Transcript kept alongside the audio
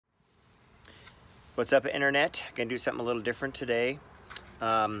What's up, internet? Gonna do something a little different today.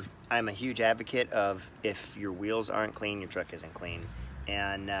 I'm a huge advocate of if your wheels aren't clean, your truck isn't clean.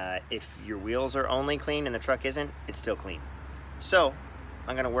 And if your wheels are only clean and the truck isn't, it's still clean. So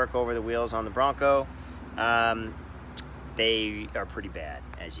I'm gonna work over the wheels on the Bronco. They are pretty bad,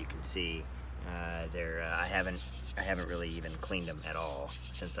 as you can see. I haven't really even cleaned them at all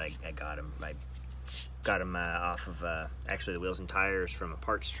since I got them. I got them off of actually the wheels and tires from a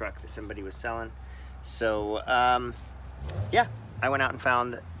parts truck that somebody was selling. So yeah, I went out and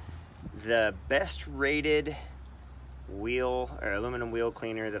found the best rated wheel or aluminum wheel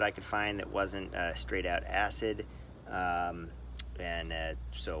cleaner that I could find that wasn't straight out acid. So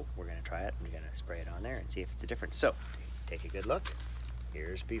we're gonna try it. I'm gonna spray it on there and see if it's a difference. So take a good look.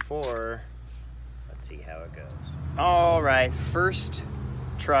 Here's before. Let's see how it goes. All right, first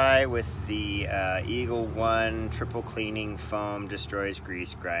try with the Eagle One triple cleaning foam, destroys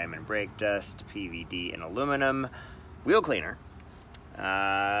grease, grime, and brake dust, PVD and aluminum wheel cleaner.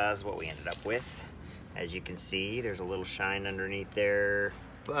 That's what we ended up with. As you can see, there's a little shine underneath there,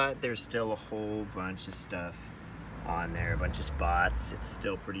 but there's still a whole bunch of stuff on there, a bunch of spots. It's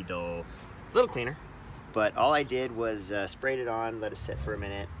still pretty dull. A little cleaner, but all I did was sprayed it on, let it sit for a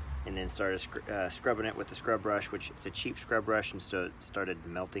minute, and then started scrubbing it with the scrub brush, which is a cheap scrub brush, and started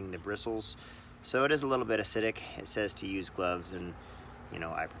melting the bristles. So it is a little bit acidic. It says to use gloves and, you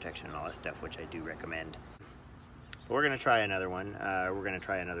know, eye protection and all that stuff, which I do recommend. But we're gonna try another one. We're gonna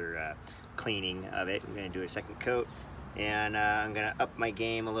try another cleaning of it. I'm gonna do a second coat, and I'm gonna up my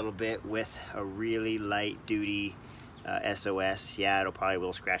game a little bit with a really light duty SOS. Yeah, it'll probably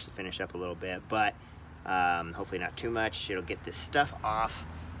will scratch the finish up a little bit, but hopefully not too much. It'll get this stuff off,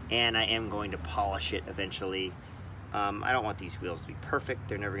 and I am going to polish it eventually. I don't want these wheels to be perfect.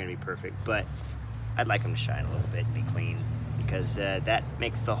 They're never gonna be perfect, but I'd like them to shine a little bit and be clean, because that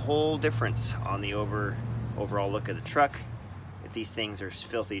makes the whole difference on the overall look of the truck. If these things are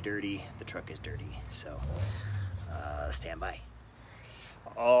filthy dirty, the truck is dirty. So stand by.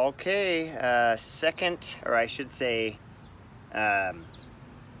 Okay, second, or I should say,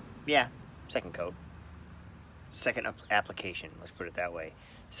 yeah, second coat. Second application, let's put it that way.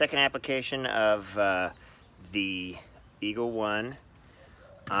 Second application of the Eagle One,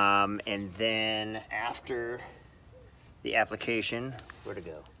 and then after the application, where'd it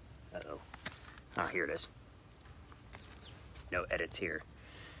go? Uh-oh. Oh, here it is. No edits here.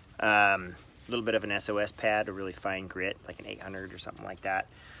 A little bit of an SOS pad, a really fine grit, like an 800 or something like that.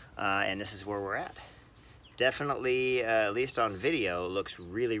 And this is where we're at. Definitely, at least on video, looks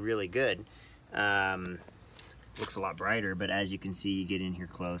really, really good. Looks a lot brighter, but as you can see, you get in here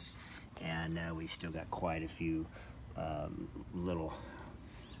close, and we still got quite a few little,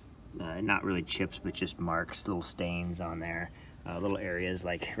 not really chips, but just marks, little stains on there. Little areas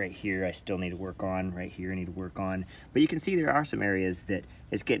like right here I still need to work on, right here I need to work on. But you can see there are some areas that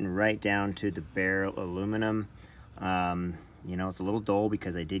it's getting right down to the bare aluminum. You know, it's a little dull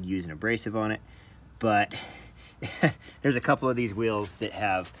because I did use an abrasive on it, but there's a couple of these wheels that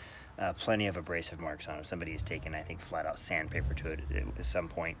have plenty of abrasive marks on them. Somebody has taken, I think, flat out sandpaper to it at some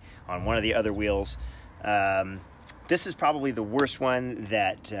point on one of the other wheels. This is probably the worst one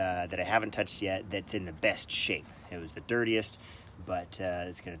that I haven't touched yet, that's in the best shape. It was the dirtiest, but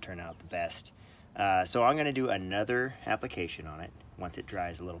it's gonna turn out the best. So I'm gonna do another application on it once it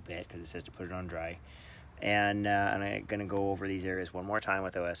dries a little bit, because it says to put it on dry. And I'm gonna go over these areas one more time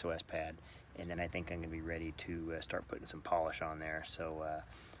with the SOS pad, and then I think I'm gonna be ready to start putting some polish on there. So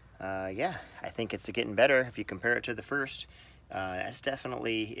yeah, I think it's getting better if you compare it to the first. That's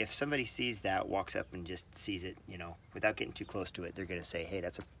definitely, if somebody sees that, walks up and just sees it, you know, without getting too close to it, they're gonna say, hey,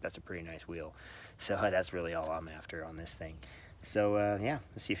 that's a pretty nice wheel. So that's really all I'm after on this thing. So yeah,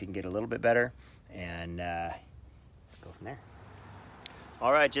 let's see if you can get a little bit better, and go from there.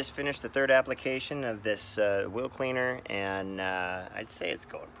 All right, just finished the third application of this wheel cleaner, and I'd say it's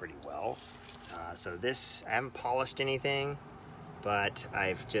going pretty well. So this, I haven't polished anything, but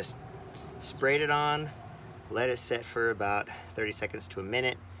I've just sprayed it on, let it set for about 30 seconds to a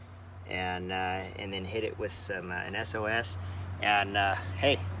minute, and then hit it with some an SOS. And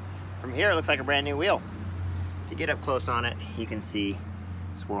hey, from here it looks like a brand new wheel. If you get up close on it, you can see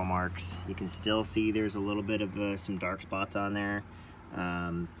swirl marks. You can still see there's a little bit of some dark spots on there.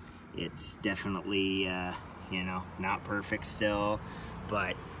 It's definitely you know, not perfect still,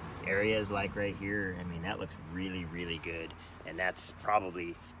 but areas like right here, I mean, that looks really, really good, and that's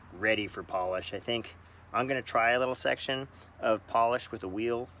probably ready for polish. I think I'm gonna try a little section of polish with a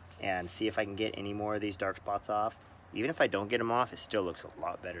wheel and see if I can get any more of these dark spots off. Even if I don't get them off, it still looks a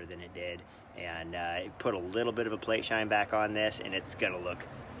lot better than it did. And put a little bit of a plate shine back on this, and it's gonna look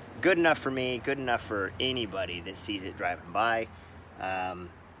good enough for me, good enough for anybody that sees it driving by.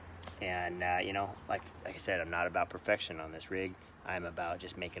 You know, like I said, I'm not about perfection on this rig. I'm about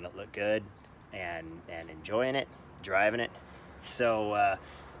just making it look good and enjoying it, driving it. So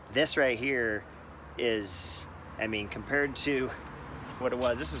this right here is, I mean, compared to what it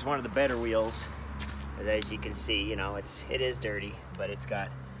was, this is one of the better wheels. As you can see, you know, it is dirty, but it's got,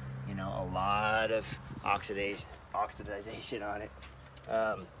 you know, a lot of oxidization on it.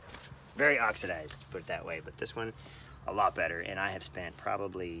 Very oxidized, to put it that way. But this one, a lot better, and I have spent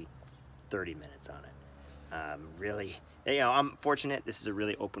probably 30 minutes on it. Really, you know, I'm fortunate. This is a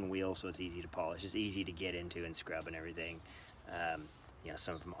really open wheel, so it's easy to polish. It's easy to get into and scrub and everything. You know,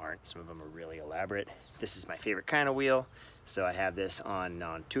 some of them aren't. Some of them are really elaborate. This is my favorite kind of wheel, so I have this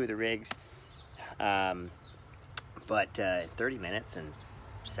on 2 of the rigs. But 30 minutes and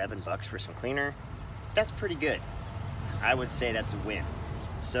 $7 for some cleaner, that's pretty good. I would say that's a win.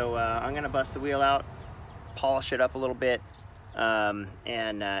 So I'm gonna bust the wheel out, polish it up a little bit,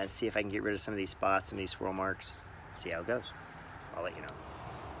 and see if I can get rid of some of these spots, some of these swirl marks, see how it goes. I'll let you know.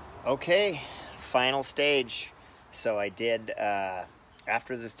 Okay, final stage. So I did,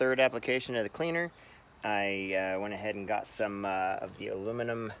 after the 3rd application of the cleaner, I went ahead and got some of the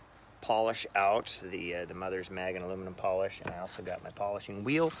aluminum polish out, the Mother's Mag and aluminum polish, and I also got my polishing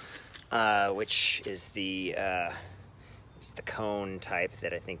wheel, which is the cone type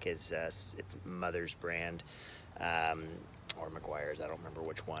that I think is it's Mother's brand, or McGuire's, I don't remember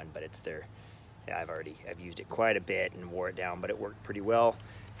which one, but it's their, yeah, I've used it quite a bit and wore it down, but it worked pretty well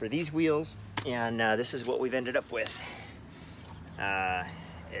for these wheels, and this is what we've ended up with. As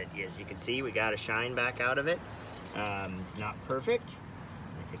you can see, we got a shine back out of it. It's not perfect.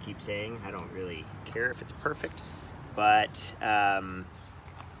 I keep saying, I don't really care if it's perfect, but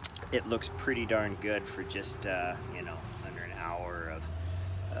it looks pretty darn good for just you know, under an hour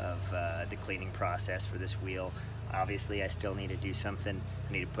of the cleaning process for this wheel. Obviously I still need to do something.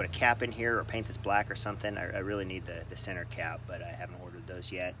 I need to put a cap in here or paint this black or something. I really need the center cap, but I haven't ordered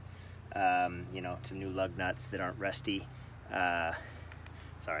those yet. You know, some new lug nuts that aren't rusty.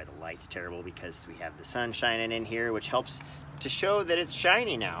 Sorry, the light's terrible because we have the sun shining in here, which helps to show that it's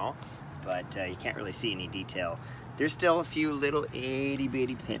shiny now, but you can't really see any detail. There's still a few little itty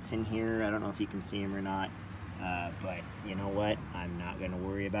bitty pits in here. I don't know if you can see them or not, but you know what? I'm not gonna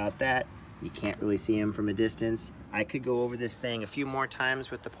worry about that. You can't really see them from a distance. I could go over this thing a few more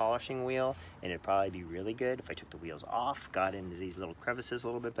times with the polishing wheel, and it'd probably be really good if I took the wheels off, got into these little crevices a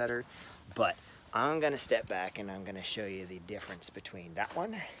little bit better. But I'm gonna step back and I'm gonna show you the difference between that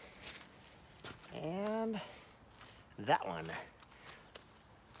one and that one.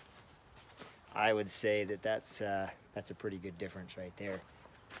 I would say that that's a pretty good difference right there.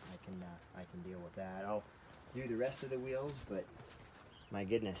 I can deal with that. I'll do the rest of the wheels, but my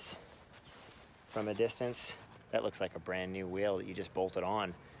goodness, from a distance, that looks like a brand new wheel that you just bolted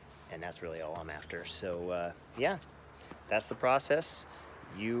on, and that's really all I'm after. So yeah, that's the process.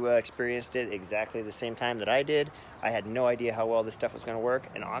 You experienced it exactly the same time that I did. I had no idea how well this stuff was going to work,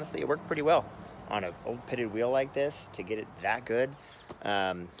 and honestly, it worked pretty well on an old pitted wheel like this to get it that good.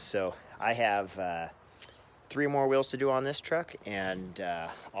 So I have 3 more wheels to do on this truck, and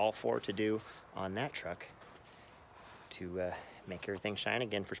all 4 to do on that truck to make everything shine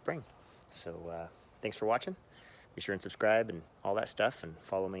again for spring. So thanks for watching. Be sure and subscribe and all that stuff, and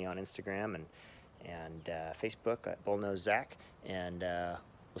follow me on Instagram and Facebook at Bullnose Zach, and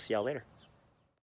we'll see y'all later.